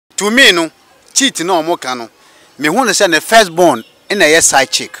to me no cheat no mo kan no me hu no say the first born in a side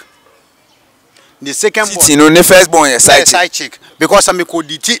chick the second born cheat no the first born is side chick because me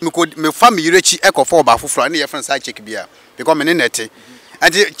could me family rechi e ko for ba foforo na ye friend side chick bia because me nete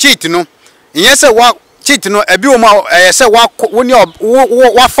and cheat no yes wa cheat no ebi o ma say wa woni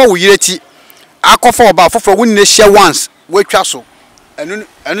wa fa wo yirechi akofo ba foforo woni na share once we twa so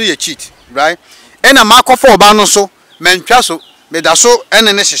enu ye cheat right and am akofo ba no so men twa so me da so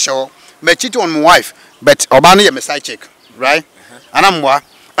ene ne hihye me cheat on my wife but oba no ye me side chick right anamwa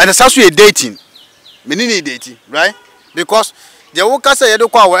and saso ye dating me ni dating right because the worker say ye do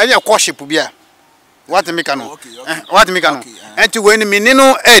kwa we enya courtship bia what me kanu what me kanu enti when me ni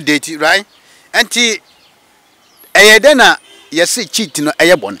no e date right enti eye de na ye say cheat no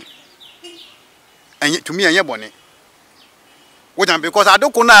eye bone enye to me eye bone wojan because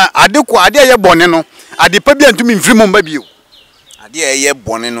adoko ade eye bone no adepa bia ntumi mfiri mo mba bio ade eye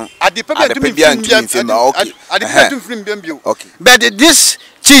bone no adepa bia ntumi mfiri okay adepa ntumi mfiri bio okay but this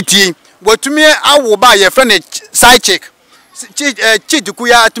cheating what to me awo ba ye friend side chick cheat ku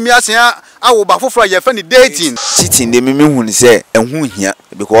ya to me asen awo ba foforo ye friend dating cheating de me hu ni say ehun hia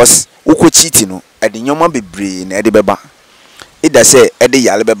because uko cheating no ade nyoma bebre na ade beba ida say ade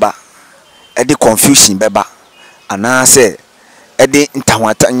yale beba ade confusion beba ana say ade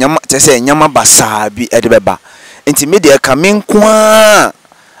ntawata nyama te say nyama basa bi ade beba enti media kamen kwa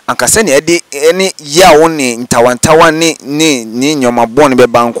ankase ne ade ene ya wo ne ntawantawa ne nyoma bon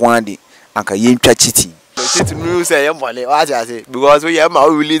beba nko ade anka yentwa cheating cheating no say you money what I say because we am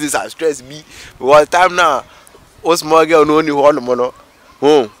release this stress be because time now o small girl no ni ho no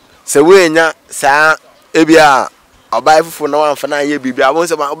mo se we nya sa ebia obai fufu na wan fa na ye bibia won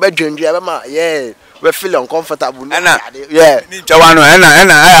say ma obedwendwe e be ma yeah we feel uncomfortable yeah ni twa no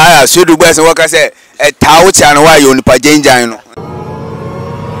ena so do gbe se wo ka say e ta wo tia no wa yo nipa jenjan no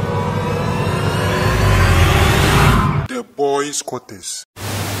The Boys Quarters.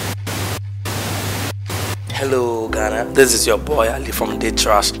 Hello Ghana, this is your boy Ali from The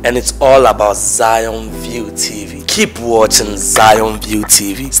Trash and it's all about Zion View TV. Keep watching Zion View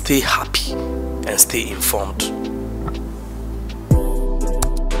TV. Stay happy and stay informed.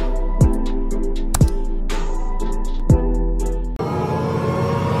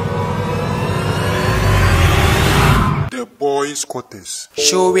 The Boys Quarters.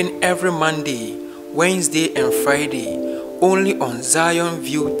 Showing every Monday, Wednesday and Friday only on Zion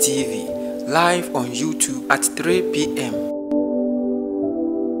View TV, live on YouTube at 3 p.m.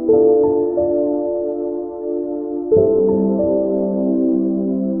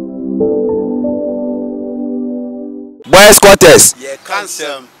 Boys Quarters. yeah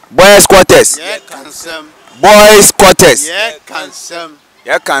cancel Boys Quarters. yeah cancel Boys Quarters. yeah cancel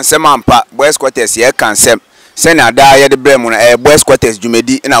Yeah cancel ampa Boys Quarters yeah cancel say na da ye de brem na Boys Quarters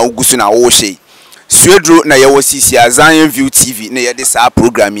dwumedi na ogusu na wo hye suedro na ye wo sisi Zion View TV na ye de sa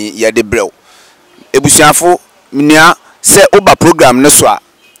program ye de brew ebusuafo mnia se oba program no so a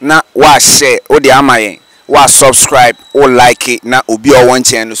na wa share o de amayen wa subscribe o like it, na obi o won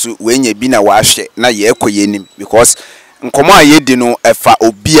chen no so we nya bi na wa hye na ye ekoye nim because nkomo a ye di no efa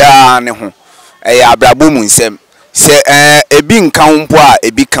obia ne ho abrabo mu nsem se ebi nkan mpo a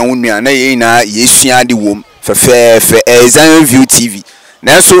ebi kan nua na ye na ye sua de wom fefefe Zion View TV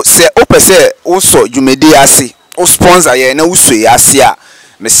na so se opese o so dwumedi ase o sponsor ye na uso ye ase a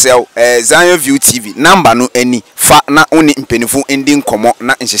mesel Zion View TV number no ani fa na oni mpenifo endi nkomo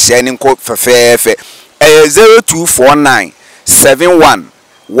na nhyehyɛ ne nko fefefe 0249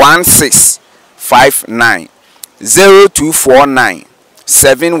 711659 0249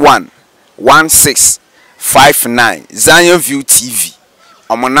 711659 Zion View TV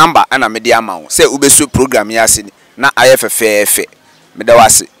omo number ana mede ama wo se ubeso program ya ase na aye fefefe mede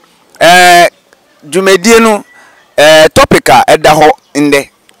wase dwumedie no topic a eda ho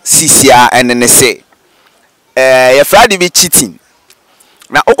inde sisia enene se ye frade be cheating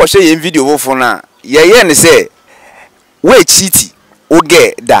na okohwe ye video wo fo na ye ne se we cheat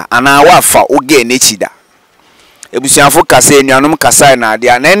oge da ana wa fa oge na chi da ebusuafo kasa enuanom kasa na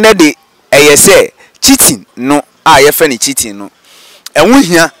ade na enne de eye se cheating no a ye fa ni cheating no enwo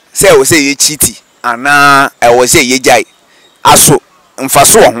hia se wo se ye cheat ana e wo se ye jai aso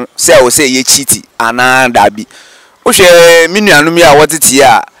mfaso ho se wo se ye cheat ana dabi o hwe minuanom ya wotete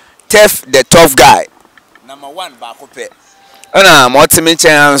a Tef the tough guy number 1 ba ko pe ana mo timi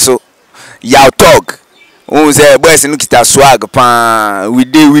chen so yaw talk o say boys no kita swag pa we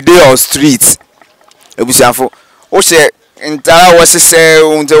dey on street ebusiafo o hwe ntara wo sese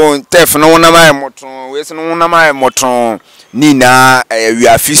on Tef no na mai moton we se no na mai moton ni na we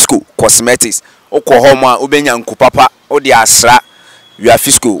are fisco cosmetics okọ ho ma obenya nkupapa o de asra are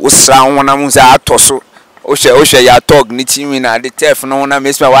fiscal. Usra one amunza atoso. Oshe ya talk ni team na the tef no na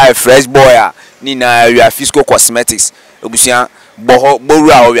mesma why fresh boy ni na we are fiscal cosmetics. Obusia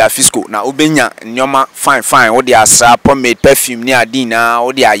boru a we are fiscal na obenya nyoma fine wo de asra pomade perfume ni adi na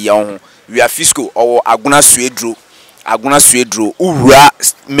wo de aye ho. We are fiscal or Aguna Suedro Ura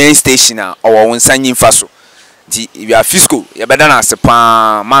main station or one sanyin faso. We are fiscal, you better not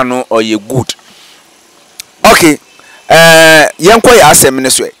sepa mano or you good. Okay, yanko ya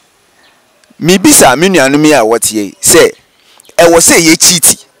seminaswe. Mi bisa mini anumia what ye say. I was say ye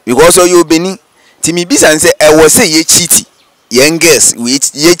cheaty because of you beni. Ti mi bisa say I was say ye cheaty. Youngest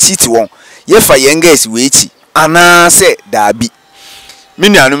wait ye cheaty one. Ye fa youngest wait. Ana say dabi.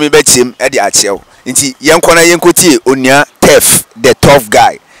 Mini anumi betchim edi acheo. Nti yenkona yenkotie onia Tef the tough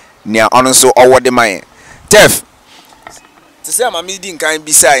guy. Nia ono so owo de man. Tef. To say mama di nkan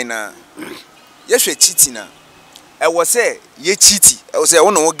bisai na. Yehwe cheaty na. I was say ye cheaty. I was say wo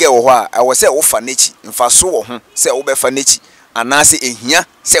no ge wo ho a. I was say wo fa nechi. Mfa so wo ho. Say wo be fa nechi. Ana say ehia.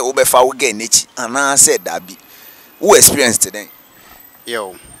 Say wo be fa wo ge nechi. Ana say dabi. Who experience today?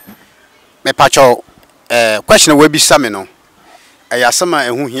 Yo. Me pacho question we bisa me no. Ayasama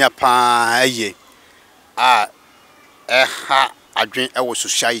ehu hia pa aye ha adwen ewo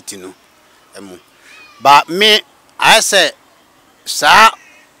society no emu but me I say sa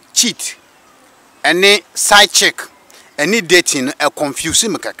cheat any side check any dating confuse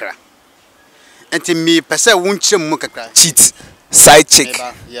me kakra enti me pese wunche mu kakra cheat side check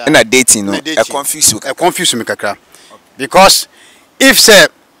and a dating no confuse me kakra because if say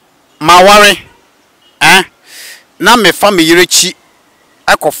my worry na me family rechi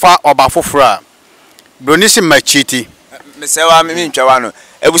akofa oba foforo a bronisi machiti me say wa me ntwa no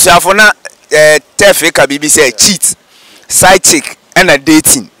ebusuafo na Tef ka bibi say cheat side chick and a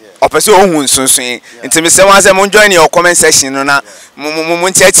dating opese ohun sunsun nti me say wan say mo join your comment section no na mo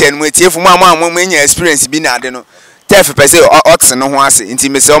ntiatia no etiefu mo nya experience bi na ade no Tef pese ox no ho ase nti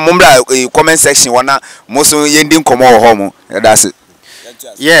me say mo mbra comment section wana mo so yendi nkomo ho mo that's it.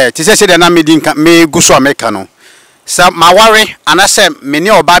 Yeah, ti say na me din me guso ameka no sa ma worry anase me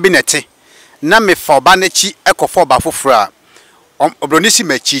ne oba bi nete na me fa oba nachi ekofo oba foforo a obronisi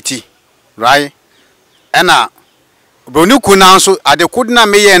machiti right ena obroniku na nso adekud na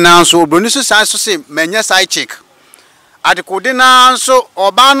me ye na nso obronisi san so se manya side chick adekud na nso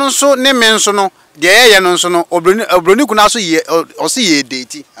oba no nso ne me nso no de ye no nso no obroniku na so ye o se ye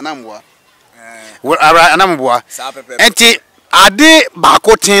date anamboa anamboa enti ade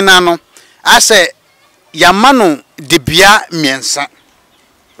bakotin na no ase yamano debia miensa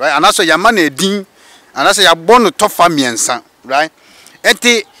right anaso yamano edin anaso yabono tofa miensa right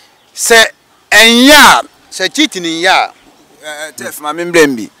enti se enya se cheating ya Tef ma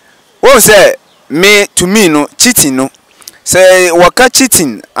membrembi wo say me to me no cheating no say waka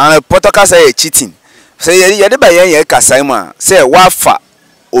cheating and potoka say cheating say ye de ba ye kasai ma say wafa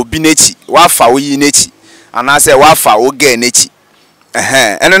obi nechi wafa oyi nechi anase wafa oge nechi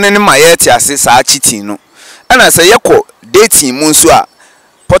eno ne ma ye ti ase sa cheating no ana say yeko dating mu nso a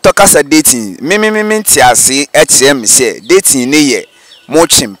potokasa dating me ti ase etie me say dating ne ye mo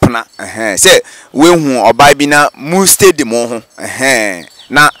chimpna say we hu oba bi na mu stay mo ho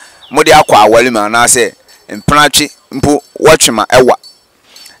na mo de akwa awale ma na say mpnatwe mpo watchma ewa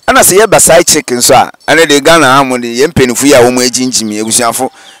ana say ye ba side chicken so a ana de Ghana ha mo de ye mpenifu ya wo mo aginjimi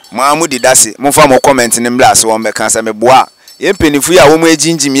ebusuafo mo mu de dase mo fa mo comment ne mblas wo me kan say me boa ye mpenifu ya wo mo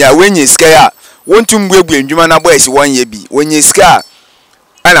aginjimi ya wenye sika ya wontum buebu ndwuma na boys wonye bi wenye sika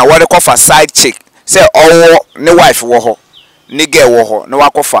ana wode kofa side chick say owo ne wife wo ho ne girl wo ho ne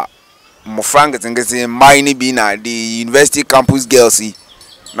wakofa mo frank ngezi mine bi na the university campus girls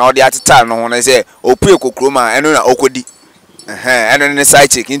na odi atita no ho na say opue kokroma eno na okodi eno ne side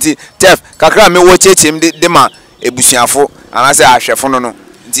chick nti Tef kakra me wo chechim de ma ebusuafo ana say ahwefo no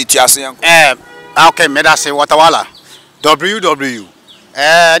nti tuaso yanko okay me da say watawala www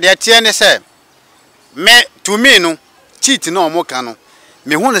the tie say me to me no cheat no mo kan no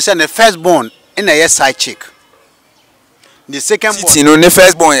me hu say the first born in a side chick the second born cheat no ne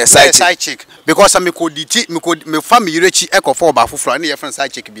first born ye side chick because me me family rechi ekofo oba foforo na ye friend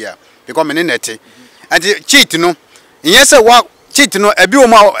side chick bia because me ne nete and cheat no yen say wa cheat no ebi o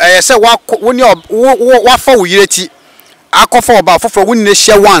ma say wa woni wa fa wo yirechi akofo oba foforo woni ne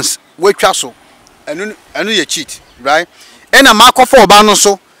share once we twa so enu ye cheat right ena makofo oba no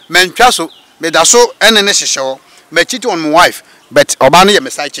so mentwa so me da so ene ne hihye me cheat on my wife but oba no ye me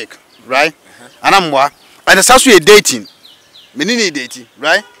side chick right anamwa and so you dating me need dating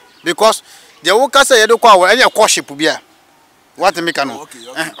right because the worker say you do kwa any courtship bia what me can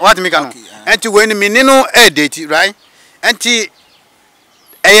what me can enti when me no date right enti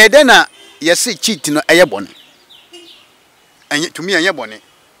ɛyɛ dɛ na yɛse cheat no ɛyɛ bɔne ɛnyɛ to me ɛyɛ bɔne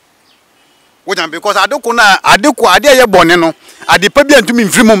wojan because adeko ade ɛyɛ bɔne no ade pa bi antumi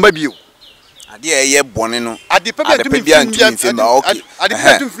mfiri mo mba bio ade ɛyɛ bɔne no ade pa bi antumi mfiri mo okay ade pa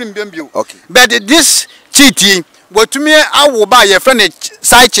antumi mfiri mo bio okay but this cheat watumi awo ba ye friend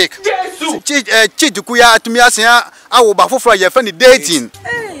side chick cheat ku ya atumi asen awo ba foforo ye friend dating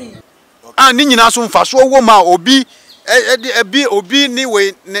ni nyina so mfa so wo ma obi obi ni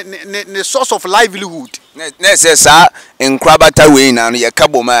we ne source of livelihood na say sa enkrabata we na no ye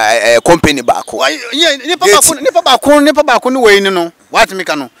kabo ma company ba ko nipa ba ko ni we ni no what me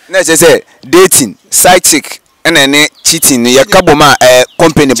ka no na say dating side chick ene ne cheating ye kabo ma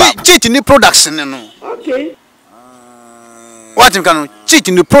company ba cheat ni products ni no okay what me ka no cheat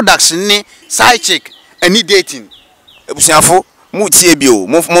ni products ni side chick any dating ebusiafo mu tie bi o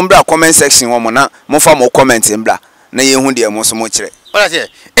mo mbra comment section wo mo na mo fa mo comment mbra na ye hu de mo so mo kire wala say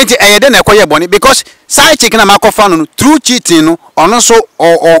enti eyede na ekoye boni because side chick na makofa no through cheating no ono so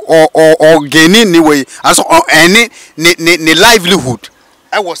o gaining ni way aso any ni livelihood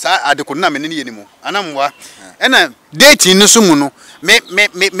I was adeko na me ne ye ni mu anamwa ena dating no so mu no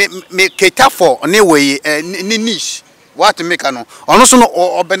me cater for ni way ni niche what to make no ono so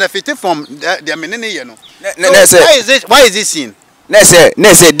no benefit from the me ne ye no why is this seen na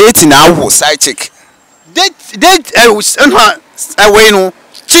say dating na wo side chick date away no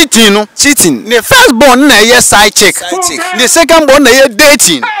cheating the first born na ye side chick the second born na ye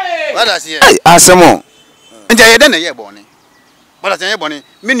dating what does here asemo nja ye na ye born what does ye born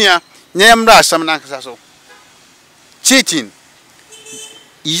menua nye mra asam na nkasa so cheating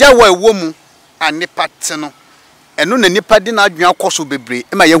ya wa ewo mu anipa te no eno na nipa di na adwen akoso bebre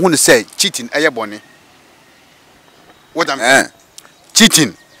e ma ye hu ne say cheating eye born what am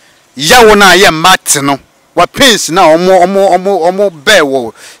cheating yawo na ye mat no wa pains na omo be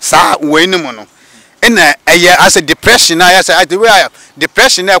wo sa we ni mo no ena eye as a depression na ya say the way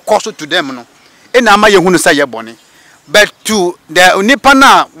depression na cause to them no ena ama ye hunu say ye bone but to the nipa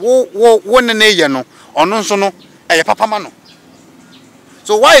na wo ne ye no ono nso no eye papa ma no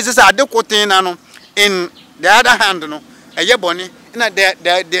so why is this adequate thing na no in the other hand no eye bone na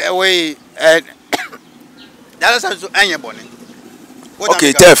the way the other side so anye bone.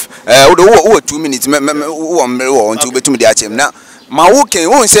 Okay, Tef. Wo 2 minutes. Wo mre wo nti obetum de achem na. Ma wo ken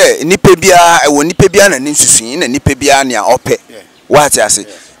wo say nipa bia wo nipa bia na ne nsusun na nipa bia na ope. What ase.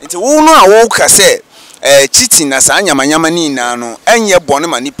 Nti wo no a wo ka say cheating na sa nyamanyama ni na no enye bone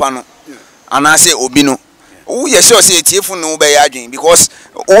ma nipa no. Ana say obi no. Wo ye sure say etiefu no be ya adwen because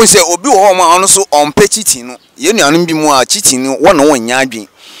wo say obi wo ma ono so onpe cheating no. Ye nuanu bi mu a cheating no wo no wo nya adwen.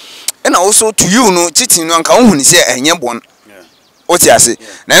 And also to you no cheating no anka wo hu ni say enye bone. Otiase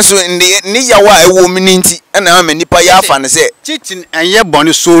nanso ni yawa ewo mininti na ma nipa ya afa ne se cheating enye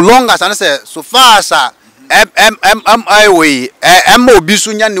boni so long as an say so far as I way obi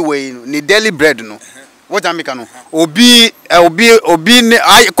so nya ni way ni daily bread no what am make no obi ni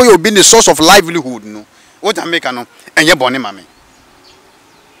koy obi ni source of livelihood no what am make no enye boni mame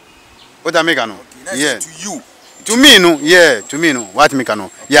what am make no yeah to you to me no yeah to me no what me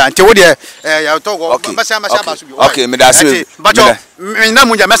no yeah until we there ya talk okay me da say but na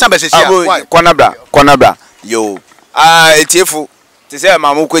munja mesa be sesia konabra yo etiefu te say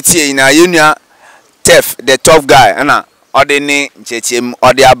mamu kwetie na yenua Tef the tough guy na ode ni nchechiem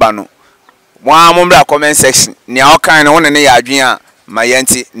ode aba no mo amomra comment section ni awokan no ne ya adwen a ma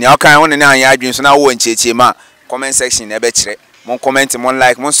yenti ni awokan won ne anya adwen so na wo nchechiem a comment section na be kire mon comment, mon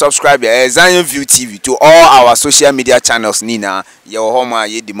like, mon subscribe Zion View TV to all our social media channels nina ye home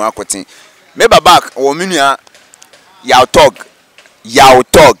ye di marketing. Me back o minua yaw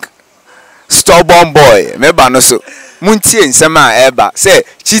talk stubborn boy me ba no so muntie nsem a eba say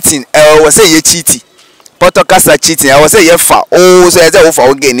cheating we say ye cheating potokasa cheating we say ye fa o so ye wo fa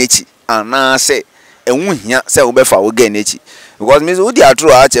wo get nechi ana say enwu hia say wo be fa wo get nechi because me so wo di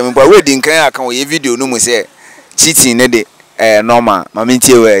atro a che me boy we di nkan aka wo ye video no mu say cheating ne de normal mama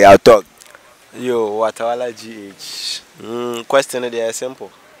ntie we ya talk yo watawala GH question dey simple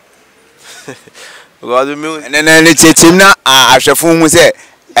because me and chechim na ahwefo hu say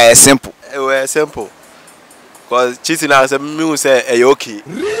simple simple because cheating na say me say okay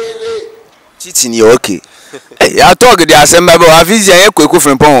cheating you okay ya talk dey assemble ba afizia ye kweku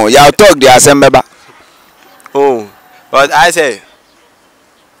frimpon ya talk dey assemble ba oh but I say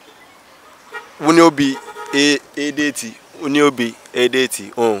when you be a date Uniobi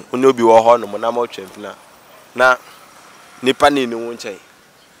edeti uniobi wo ho no mo na mo twempna na nipa ni ni won chai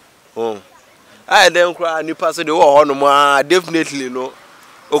I den kra nipa so de wo ho no mo definitely no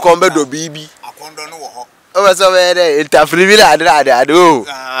o kon be do bibi akondo no wo ho over so where interfere I do.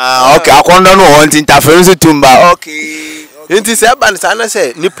 Okay, I can't know what interference tumba. Okay. Inti se ban sana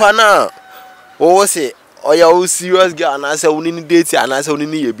se nipa na wo se oya wo serious girl na se woni ni date na se woni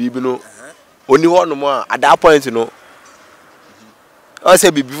ni ye bibi no oni ho no mo at that point no o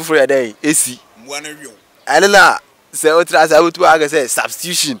se bibi fufu ya dey esi na se o tra se o tu aga se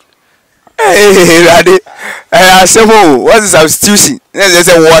substitution Ready? I say, what is substitution? They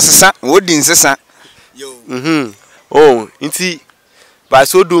say, what's a son? What didn't say? Oh, inti by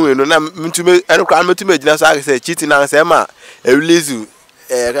so doing, no, I'm to me, and I'm to me, just like I say, cheating and say, ma, a release you,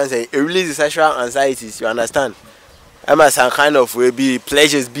 can say, a release sexual anxieties, you understand? Am some kind of will be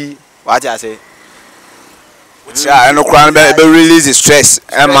pleasures be what I say? I know crime, but release stress.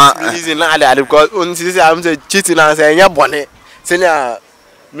 Emma, releasing that because I'm cheating and saying, yeah, bonnet, senior.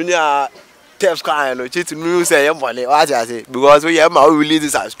 Many are theft kind of cheating news say money what I say because we have my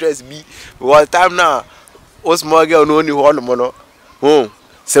releases and stress be because time now what's more girl no only one mono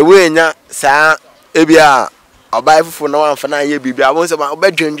so we nya sa ebia obai fufu no one for na ye bibia won say ma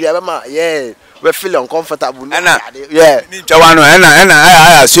obedwendwe ma yeah we feel uncomfortable yeah chawano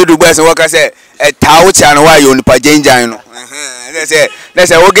ena so do gbe say work say tawo cha no wa yo nipa jenjan no they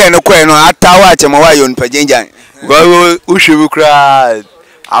say we get no kwen no atawo ache ma wa yo nipa jenjan go ushibu cry.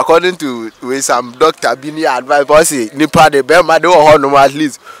 According to with some doctor being advice, bossy, nipa the bear my door no at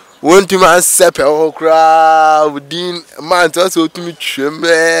least. One to man sepe crowd within a month also to me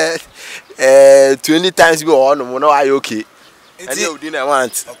 20 times be on no are you okay? And you didn't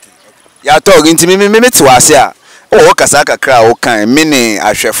want. Okay. Ya talking to me to us here. Oh, kasaka crowd can mini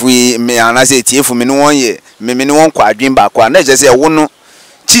ashefui me anase tie for me no 1 year. Me no one kwadwin ba kwa na just say wono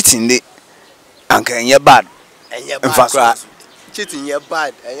cheating de anka yen bad. In fact, cheating you're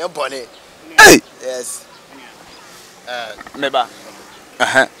bad and you're bonnet. Hey! Yes. Meba.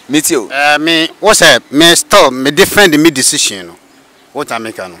 Me too. Me, what's up? Me stop, me defend me decision. What I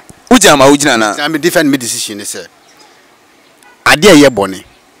make no. Ujina na. Me defend me decision, sir. Adia ye bonnet.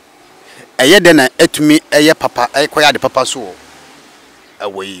 Eye den na etumi eye papa, eye koya de papa so.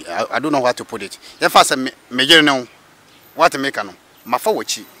 Away. I don't know how to put it. Ye fast me gere no. What I make no. Mafa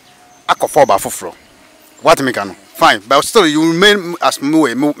wachi. Akofo ba foforo. What make no? Fine, but still you remain as me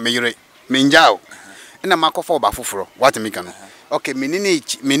menjao. Ina makofo ba foforo. What make no? Okay, menino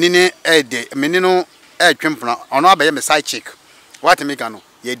twempna. Ono abaye me side chick. What make no?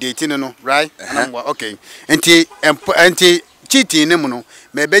 Ye dating no, right? Okay. Enti cheating ne mu no,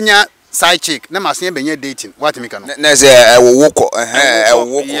 me benya side chick. Na masen benya dating. What make no? Na say woko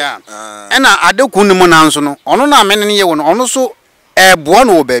woko. Yeah. Ena adeku ne mu na nso no. Ono na menene ye wo no. Ono so boa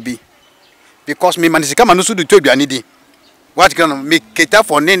no baby. Because me manisika manusu do aduane di what can me cater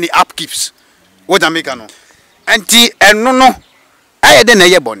for any upkeeps what am make no anti eno no aye de na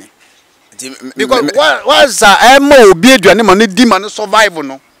ye bone because what's mo obi aduane ma no di ma no survive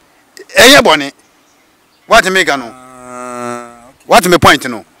no eye bone what make no what me point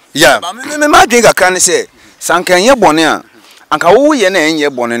no yeah me ma drink aka ne say sanka ye bone a anka wo ye na ye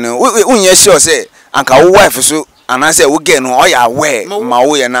bone no unye sure say anka wo wife so anase wo get no oya we ma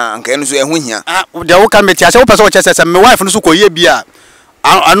wo ye na anka eno so ehu hia de wo ka meti ase wo pese wo chese me wife no so koye bia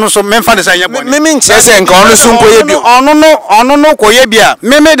anu so memfa de sanye bone me nchese nka ono so koye bia ono no koye bia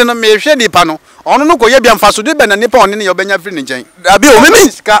me de no me hwe nipa no ono no koye bia mfa so de be na nipa one ne yo benya free ne nchen abi o me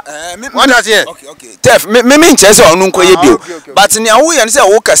sika what does here okay tef me nchese ono koye bia but ne awo ye ne se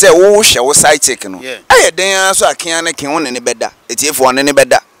wo ka se wo hwe wo side check no aye den so akia ne ken wo ne beda etiefo one ne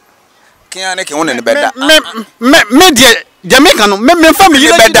beda kiane ke wona ne beda me de Jamaica no me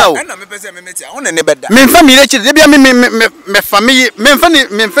family beda o na me pese me meti wona ne beda me family chi de bia me family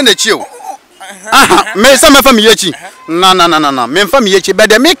me fa chi o aha me sa me family chi na me family chi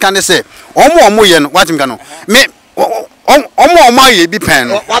beda me kan se omo ye no what me kan no me omo ye bi pen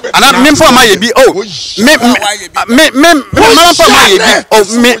no ana me mpo ma ye bi oh me mama mpo ma ye bi oh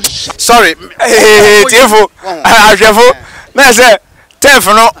me sorry tiefo ahwefo na se Tef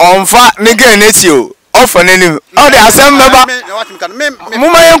no onfa ne gan neti o ofa nanim o de asem baba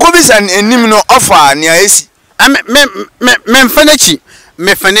muma yenko bisa enim no ofa ne aesi me mfa nachi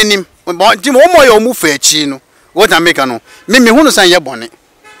me fa nanim di mo mo ye o mu fa achi no what am make no me hunu san ye bone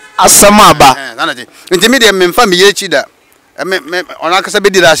asem aba na na nti me de me mfa me ye achi da me ona kasa be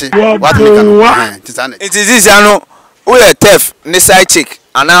di da se what make no titane it is no we tef ne side chick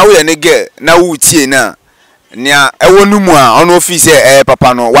ana we ne girl na wu tie na nia ewonu mu a ono office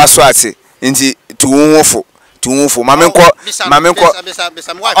papa no waso ate nti tuwufo mamenko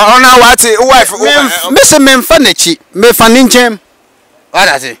ona wate wife me se me mfa nachi me fa ninchem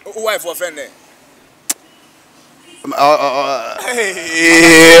wada se wife offend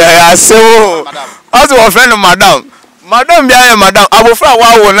aso Also our friend madam. Madam be madam. Abofra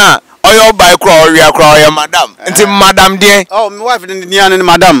wa wo na oyo buy crawl or madam. Nti madam there. Oh, my wife ni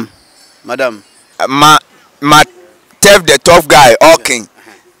madam. Madam. Ma Tef the tough guy King.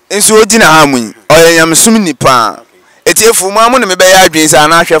 Nso ogina ha mun. Oyam sum nipa. Eti efu mu amu me be ya adwen sa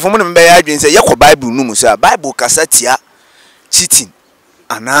na hwefu mu me be ya adwen sa yekọ Bible nu mu sa Bible kasatia cheating.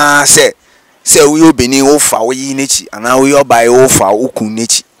 Ana se we obeni wo fa wo yi nechi ana we obai wo fa wo kun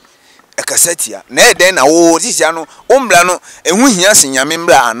nechi. E kasatia. Na e den na wo tisia no ombra no ehu hia se nyame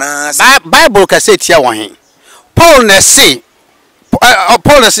mbra ana Bible kasatia wo he. Paul na say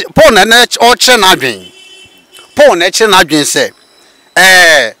Paul na o che na adwen. Paul na che na adwen se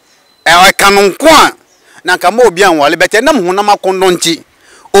kanonko a na nka ma obi anwale bete na mhu na makondo nti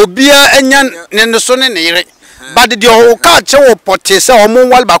obi anya ne so ne yire but de o ka che wo pote se omo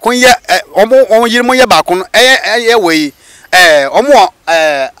wale bakon ye omo yire mo ye bakon eye we omo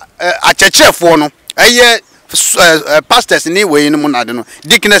achechefo no eye pastors ni we no na de no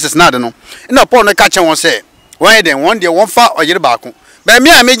deaconesses na de no na Paul no ka che won se won de won de won fa oyire bakon ba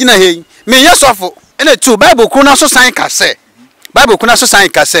mi a megina he me yesofo ene tu Bible ku na so san ka se Bible ku na so san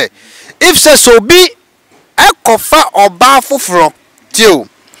ka se if so be ekofa oba foforo tio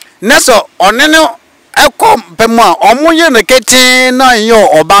neso onene ekom pemu a omoye ne kete na yo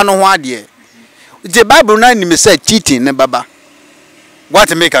oba no ho ade the Bible na ni me say cheating ne baba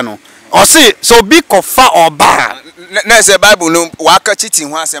what make no o say so be kofa oba na say Bible no waka cheating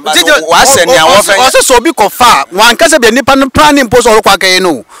ho asem ba wa se ne awon fa o say so be kofa wan ka se be nipa no planning post o kwa kan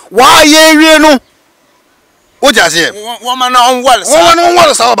no wa ye wie no o ja se woman on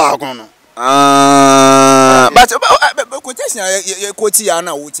wall sa ba ko no but quotation ye quote ya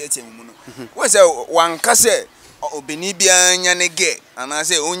na wo tietie mu no we say wan ka se obeni bia nya ne ge ana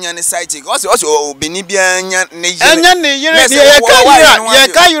say onya ne side chick also obeni bia nya ne yire enya ne yire ye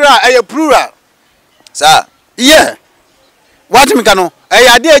ka yira e plural sir yeah what me ka no e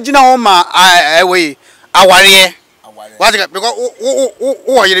ya de agina ho ma we aware what because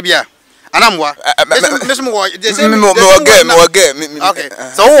wo yire bia anamwa okay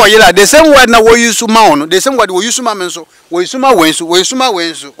so wo yira the same word na wo use ma on the same word wo use ma menso wo use ma wensu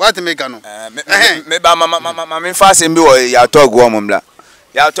what make no me ba ma me fa sem bi wo ya talk wo momla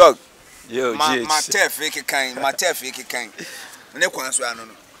ya talk yo ma tef kan ne kwan so ano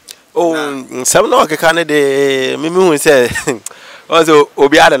no oh some no keka ne de me hu say also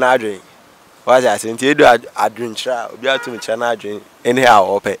obi ada na adwen wa ja se nti edu adwen tra obi atum tra na adwen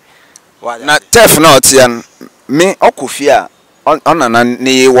anyhow ope na tef not yan me okofia onana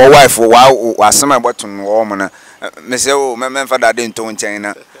ne wo wife wa asema botun wo mo na me say o me fa da de nto nchen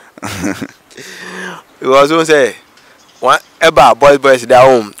na it was so say one eba boys their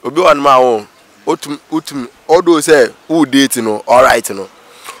home obi one ma home otum odo say who date no all right no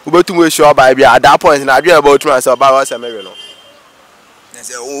obetum we show by bia at that point na adwe about otum say ba wa say me no na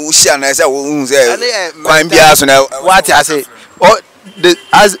say o sia na say o say kwan bia so na what I say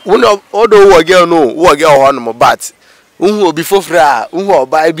as one of odo wo girl no wo girl ho no but unhu obi fofra unhu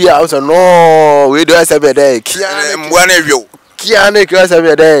oba bia so no we do say be there mwa na wi kiane kwa say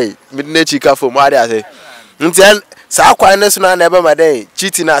be there midne chika fo mo ade say nti sa kwan ne so na na ebe ma dey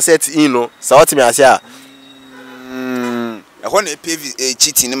cheating na set in no sa what me ase a ho na pv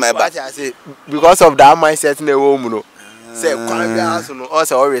cheating ma ba say because of that mindset na wo mu no say kwan bia so no o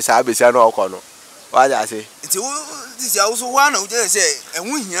say always abesia no okọ no what I say nti this ya also one o just say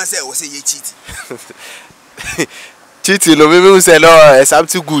enwu hia say wo say ye cheat cheating no me say no is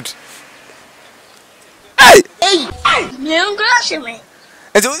something good hey me ungrash me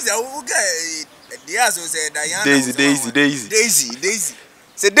nti wo say wo ga dia so say Diana Daisy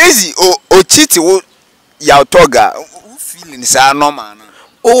say Daisy o cheat wo ya toga wo feeling say normal na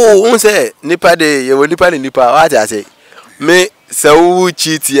oh won say nipa de ye wo nipa what I say me say wo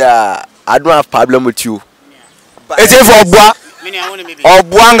cheat ya I don't have problem with you. It's for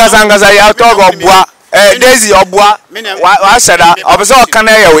Obua ngasa ya talk Obua Daisy Obua wa sada obeso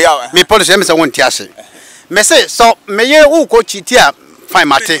kana ya we ya me polish me say won ti ase me say so me ye wo ko chiti a fine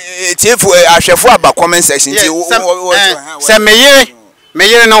mate tiefu ahwefo aba comment section ti say me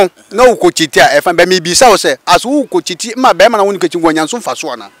ye no wo ko chiti a e fine be me bi say wo say as wo ko chiti ma be ma na won ko chingwa nyanso fa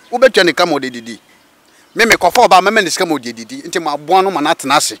so na wo betwa ne kama odedidi me kofa ba me ne skama odedidi nti ma aboa no ma na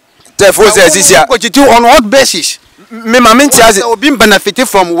tena ase therefore say sisia ko chiti on what basis me ma menti as obi benefit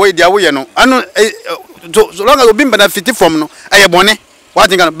from way dia we no anu so long as obi benefit from no aye bone what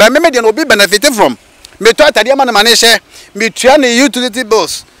think ba me dia no obi benefit from me to atade ma na ma ne she me tua ne utility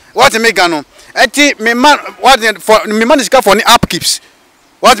bills what make no enti me man what for me man sika for ni upkeeps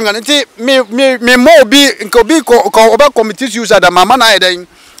what think enti me mo obi nko obi ko oba committee user da mama na eden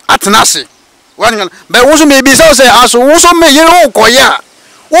atenase One but also maybe so say also me you know koya.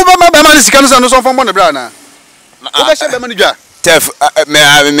 Over my man is can no so from the brana. Over she be man dwa. Tef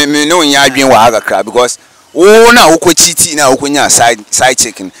me no nya adwen wa agakra because wo na wo ko cheat na wo ko nya side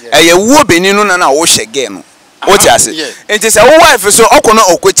chicken. Eye wo beni no na wo hye no. What you say? Enti say wo wife so okono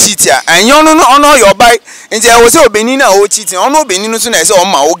okwo cheat a enyo no ono your buy enti e wo say obeni na wo cheat ono obeni no so na say o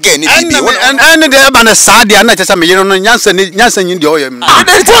ma wo get ni bibi and dey ba na sad ya na chesa me yero no nyansa nyin dey oyem no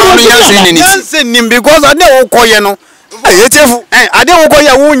nyansa nim because ade wo koye no yetefu ade wo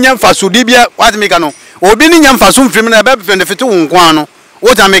koye wo nya mfaso di bia what me ka no obi ni nya mfaso mfim na be fe fete wo nkwan no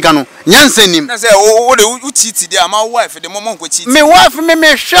wo ta me ka no nyansa nim na say wo de wo cheat dey ama wife de momo nko cheat me wife me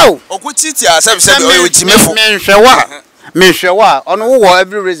hwew okwo cheat a say o chimefo me hwewa ono wo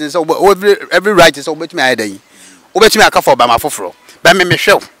every reason so every right so obetumi ayedan obetumi akafa ba mafoforo ba me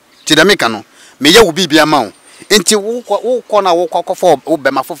hwew ti da me ka no me ye wo bibia ma wo enti wo ko na wo kokofo wo be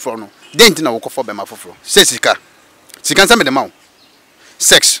mafoforo no denti na wo kokofo be mafoforo se sika nsa me de ma wo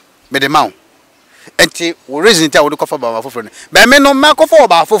sex me de ma wo enti wo reason ti a wo de kokofo ba mafoforo no ba me no ma kokofo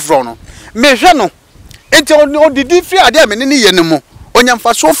ba mafoforo no me hwe no enti odidi free ade me ne ye ne mu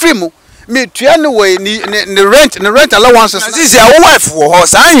onyamfa so free mu me tua ne we ni rent allowances this your wife wo ho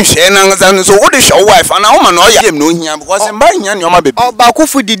sa nhwe na so wo de hwe wife ana wo ma no ya no hia because mba hia ne o ma bebi ba ko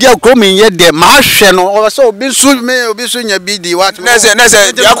fu didi akro me ye de ma hwe no o so obi so nya bi di what na say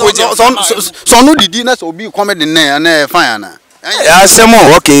ya ko je so no didi na so obi comedy na fine na ya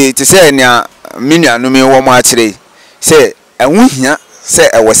semo okay ti say nia minua no me wo mo a kire say enwu hia say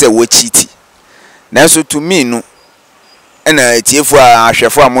e wo say wo cheat na so to me no ena etiefu a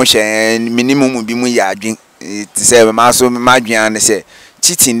ahwefo a mo hye minimum bi mu ya adwen ti say ma so ma adwen an say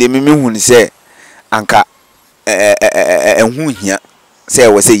cheating de me hu ni say anka enhu hia say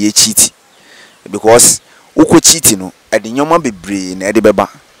wo say ye cheat because uko cheat no e de nyoma bebre na e de beba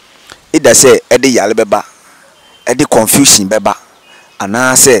e da say e de yale beba e de confusion beba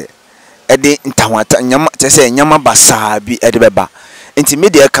ana say e de ntawata nyama te say nyama basa bi e de beba enti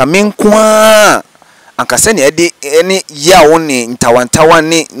media ka menkwa anka se ne ede ene ya wo ne ntawantawa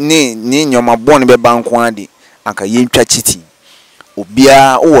ne nyoma bon be banko ade anka yentwa chiti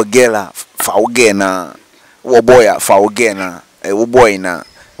obia wo girl fa wo girl na wo boy fa wo girl na wo boy na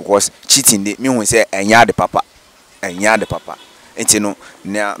because cheating de me hu se enya de papa enti no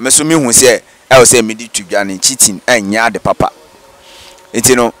na me so me hu se e wo se me di tudwa ne cheating enya de papa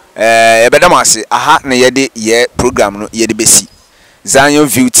enti no e bedam ase aha na ye program no ye de besi Zion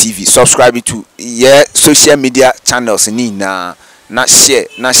View TV, subscribe to your social media channels ni na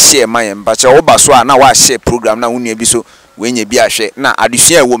share my but your oba so na wa share program na wonu bi so we nya bi ahwe na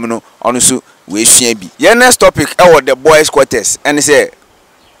adesua ewo mu no ono so we sua bi. Your next topic the boys quarters and say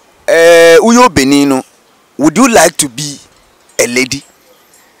uyo Benin no, would you like to be a lady?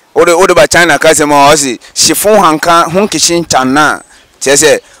 Odo ba China ka se ma o se chiffon hanka hon kishin chana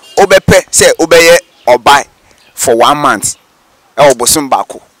say obepe say obeye obai for 1 month. Bosom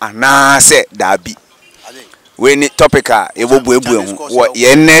bako ana se dabi we ni topic a ebobu hu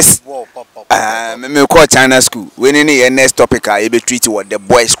ye next me call China school we ni ye next topic a ebe treat what the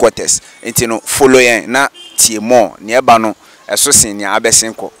boys quarters enti no follow yen na tie more ne eba no eso sin ne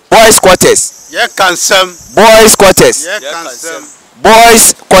abesin ko boys quarters ye kansem boys quarters ye kansem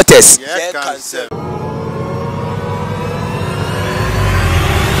boys quarters ye kansem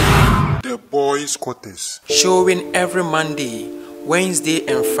The boys quarters. Showing every Monday, Wednesday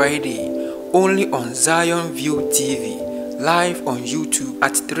and Friday only on Zion View TV, live on YouTube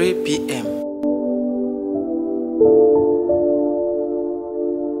at 3 p.m.